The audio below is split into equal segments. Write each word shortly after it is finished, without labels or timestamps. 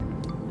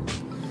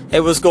Hey,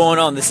 what's going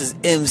on? This is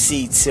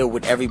MC Till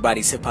with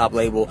Everybody's Hip Hop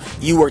Label.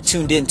 You are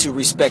tuned in to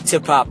Respect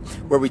Hip Hop,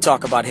 where we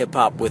talk about hip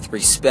hop with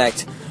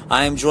respect.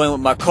 I am joined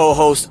with my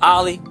co-host,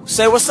 Ollie.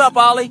 Say what's up,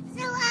 Ollie.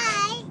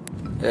 Hi.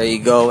 There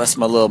you go. That's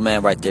my little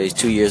man right there. He's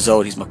 2 years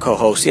old. He's my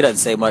co-host. He doesn't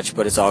say much,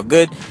 but it's all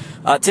good.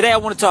 Today I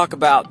want to talk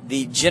about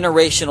the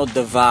generational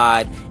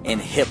divide in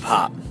hip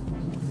hop.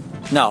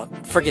 No,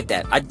 forget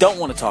that. I don't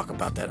want to talk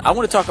about that. I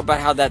want to talk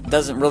about how that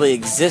doesn't really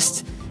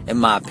exist, in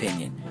my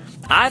opinion.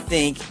 I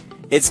think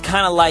it's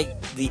kind of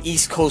like the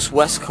East Coast,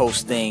 West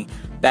Coast thing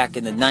back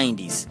in the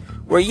 90s.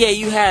 Where, yeah,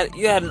 you had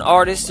an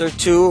artist or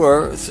two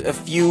or a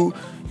few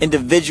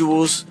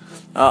individuals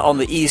on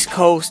the East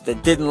Coast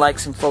that didn't like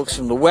some folks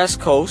from the West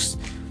Coast.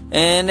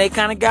 And they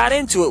kind of got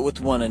into it with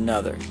one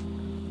another.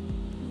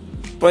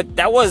 But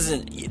that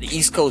wasn't the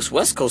East Coast,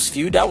 West Coast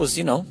feud. That was,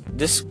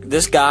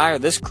 this guy or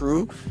this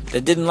crew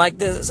that didn't like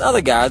this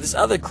other guy or this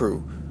other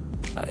crew.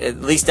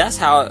 At least that's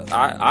how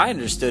I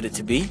understood it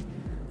to be. It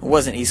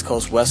wasn't East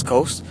Coast, West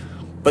Coast.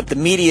 But the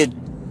media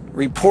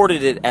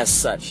reported it as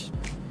such.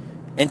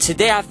 And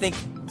today I think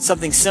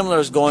something similar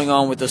is going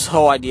on with this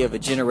whole idea of a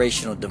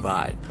generational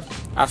divide.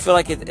 I feel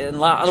like in a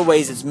lot of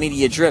ways it's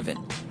media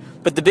driven.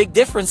 But the big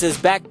difference is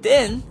back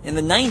then, in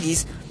the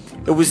 90s,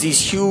 it was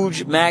these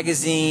huge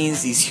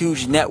magazines, these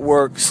huge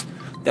networks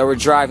that were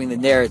driving the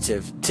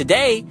narrative.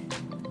 Today,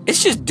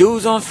 it's just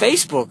dudes on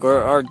Facebook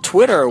or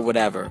Twitter or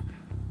whatever.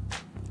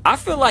 I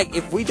feel like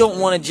if we don't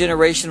want a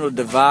generational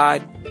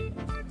divide,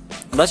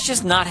 let's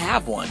just not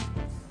have one.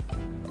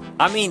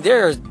 I mean,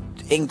 there are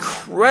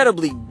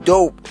incredibly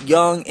dope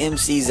young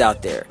MCs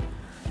out there.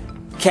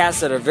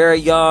 Cats that are very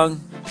young,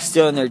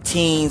 still in their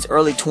teens,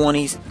 early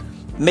 20s,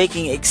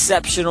 making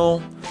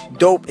exceptional,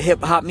 dope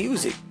hip-hop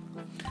music.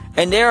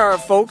 And there are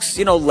folks,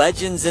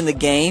 legends in the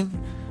game,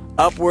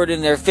 upward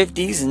in their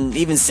 50s and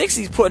even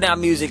 60s, putting out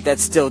music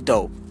that's still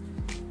dope.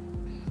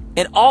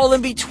 And all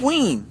in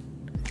between.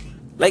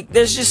 Like,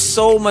 there's just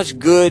so much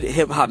good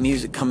hip-hop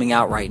music coming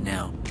out right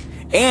now.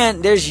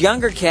 And there's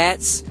younger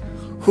cats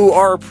who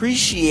are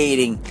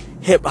appreciating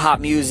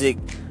hip-hop music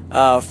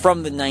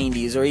from the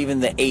 90s or even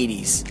the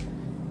 80s.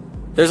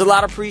 There's a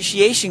lot of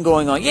appreciation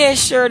going on. Yeah,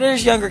 sure,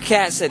 there's younger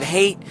cats that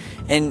hate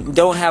and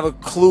don't have a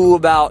clue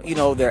about,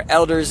 their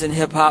elders in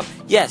hip-hop.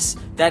 Yes,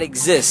 that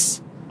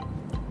exists.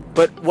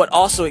 But what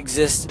also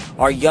exists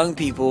are young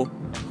people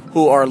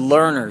who are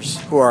learners,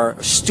 who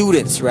are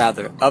students,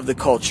 rather, of the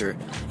culture,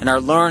 and are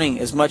learning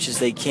as much as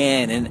they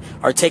can and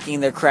are taking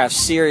their craft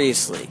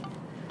seriously.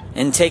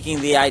 And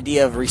taking the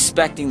idea of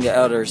respecting the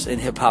elders in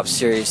hip-hop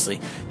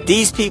seriously.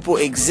 These people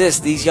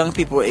exist. These young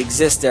people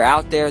exist. They're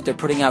out there. They're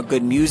putting out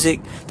good music.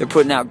 They're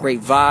putting out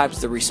great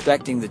vibes. They're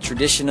respecting the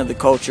tradition of the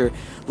culture.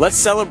 Let's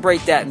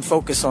celebrate that and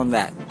focus on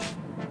that.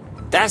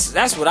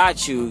 That's what I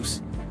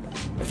choose.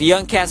 If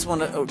young cats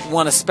want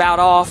to spout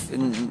off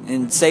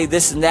and say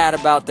this and that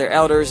about their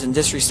elders and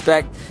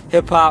disrespect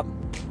hip-hop,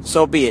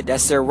 so be it.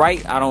 That's their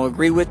right. I don't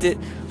agree with it.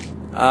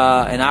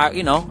 And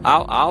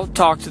I'll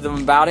talk to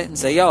them about it and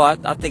say,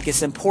 I think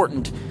it's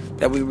important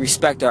that we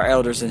respect our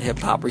elders in hip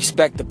hop,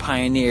 respect the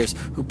pioneers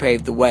who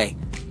paved the way.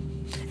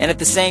 And at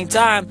the same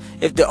time,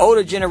 if the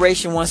older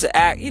generation wants to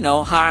act,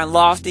 high and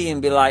lofty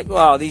and be like,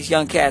 well, these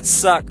young cats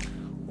suck.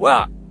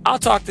 Well, I'll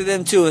talk to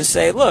them too and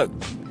say, look,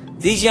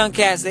 these young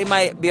cats, they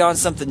might be on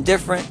something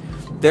different.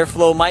 Their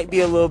flow might be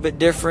a little bit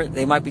different.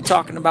 They might be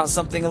talking about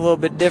something a little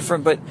bit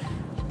different, but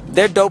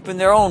they're dope in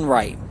their own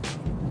right.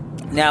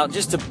 Now,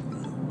 just to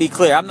be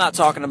clear, I'm not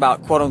talking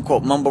about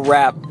quote-unquote mumble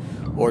rap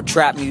or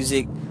trap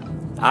music.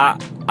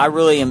 I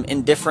really am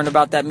indifferent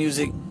about that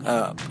music.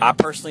 I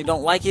personally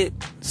don't like it,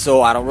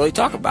 so I don't really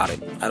talk about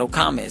it. I don't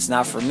comment. It's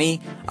not for me.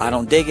 I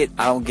don't dig it.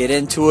 I don't get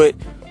into it.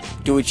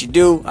 Do what you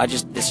do.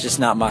 It's just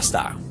not my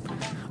style.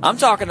 I'm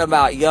talking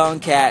about young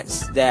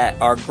cats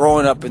that are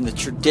growing up in the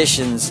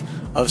traditions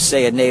of,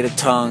 say, a Native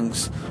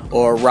Tongues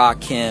or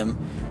Rakim.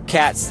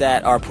 Cats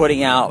that are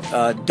putting out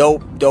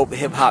dope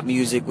hip-hop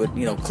music with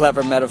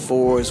clever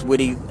metaphors,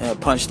 witty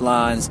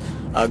punchlines,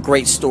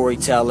 great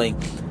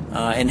storytelling,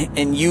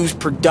 and use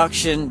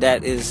production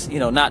that is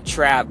not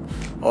trap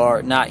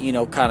or not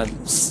kind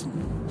of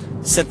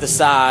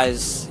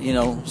synthesized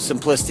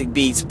simplistic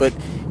beats, but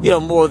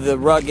more of the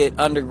rugged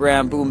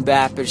underground boom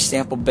bapish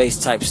sample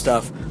bass type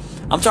stuff.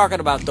 I'm talking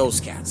about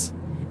those cats,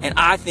 and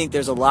I think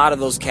there's a lot of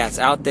those cats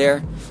out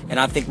there, and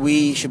I think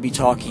we should be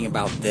talking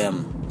about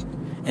them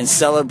and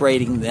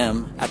celebrating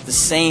them at the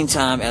same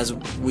time as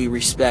we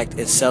respect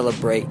and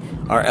celebrate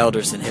our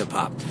elders in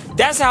hip-hop.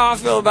 That's how I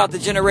feel about the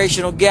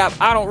generational gap.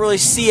 I don't really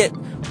see it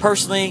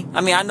personally.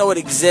 I mean, I know it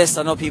exists.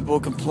 I know people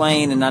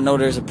complain, and I know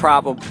there's a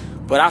problem.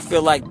 But I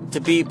feel like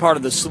to be part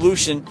of the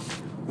solution,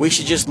 we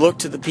should just look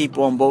to the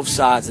people on both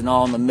sides and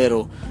all in the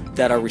middle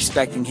that are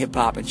respecting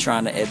hip-hop and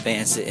trying to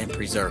advance it and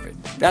preserve it.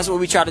 That's what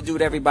we try to do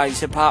with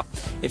Everybody's Hip Hop.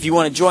 If you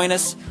want to join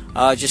us,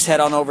 just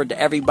head on over to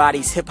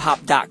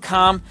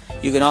everybody'shiphop.com.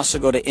 You can also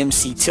go to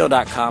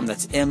mctill.com.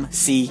 That's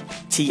mctill.com.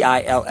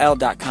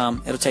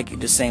 It'll take you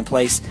to the same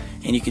place,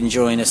 and you can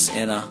join us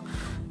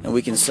and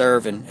we can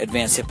serve and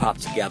advance hip-hop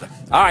together.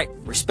 All right,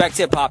 respect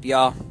hip-hop,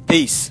 y'all.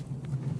 Peace.